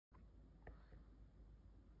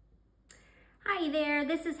Hi there,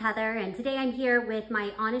 this is Heather, and today I'm here with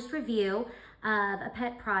my honest review of a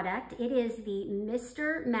pet product. It is the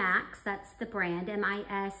MisterMax, that's the brand,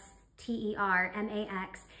 M-I-S-T-E-R-M-A-X,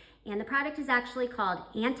 and the product is actually called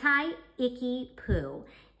Anti-Icky Poo.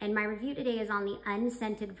 And my review today is on the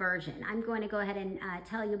unscented version. I'm going to go ahead and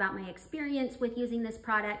tell you about my experience with using this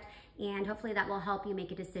product, and hopefully that will help you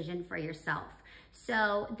make a decision for yourself.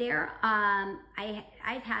 So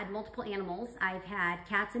I've had multiple animals. I've had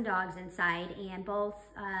cats and dogs inside, and both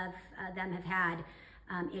of them have had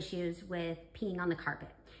issues with peeing on the carpet.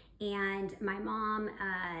 And my mom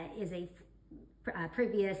is a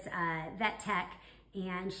previous vet tech,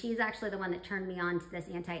 and she's actually the one that turned me on to this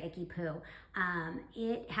anti-icky poo.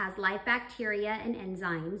 It has live bacteria and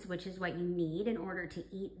enzymes, which is what you need in order to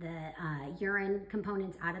eat the urine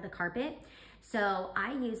components out of the carpet. So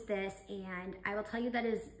I use this, and I will tell you that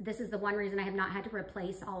this is the one reason I have not had to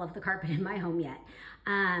replace all of the carpet in my home yet.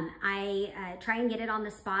 I try and get it on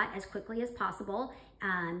the spot as quickly as possible.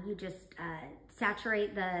 You just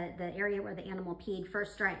saturate the area where the animal peed.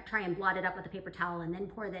 First try and blot it up with a paper towel, and then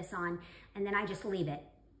pour this on, and then I just leave it.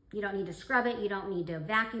 You don't need to scrub it, you don't need to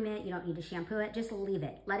vacuum it, you don't need to shampoo it, just leave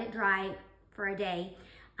it. Let it dry for a day.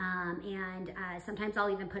 Sometimes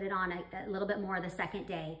I'll even put it on a little bit more the second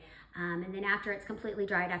day. And then after it's completely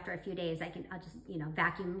dried, after a few days, I'll just,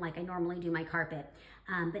 vacuum like I normally do my carpet.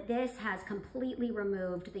 But this has completely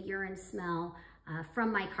removed the urine smell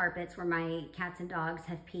from my carpets where my cats and dogs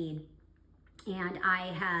have peed. And I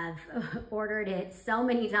have ordered it so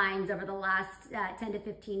many times over the last 10 to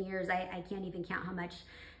 15 years. I can't even count how much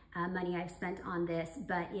money I've spent on this,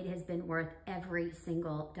 but it has been worth every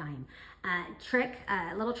single dime. A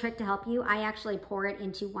little trick to help you. I actually pour it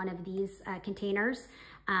into one of these containers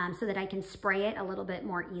so that I can spray it a little bit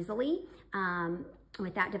more easily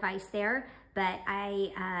with that device there. But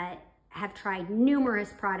I have tried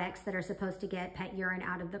numerous products that are supposed to get pet urine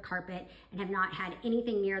out of the carpet and have not had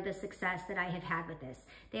anything near the success that I have had with this.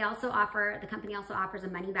 The company also offers a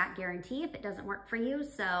money back guarantee if it doesn't work for you.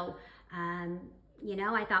 So,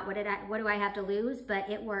 I thought, what do I have to lose? But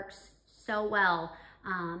it works so well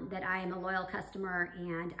that I am a loyal customer,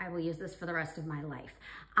 and I will use this for the rest of my life.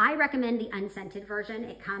 I recommend the unscented version.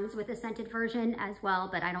 It comes with a scented version as well,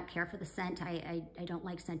 but I don't care for the scent. I don't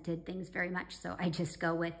like scented things very much, so I just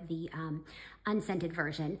go with the unscented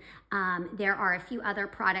version. There are a few other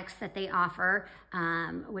products that they offer,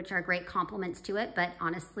 which are great complements to it, but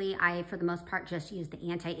honestly, I, for the most part, just use the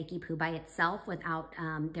anti-icky poo by itself without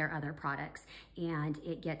their other products, and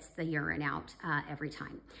it gets the urine out every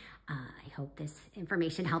time. I hope this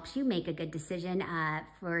information helps you make a good decision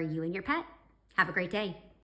for you and your pet. Have a great day.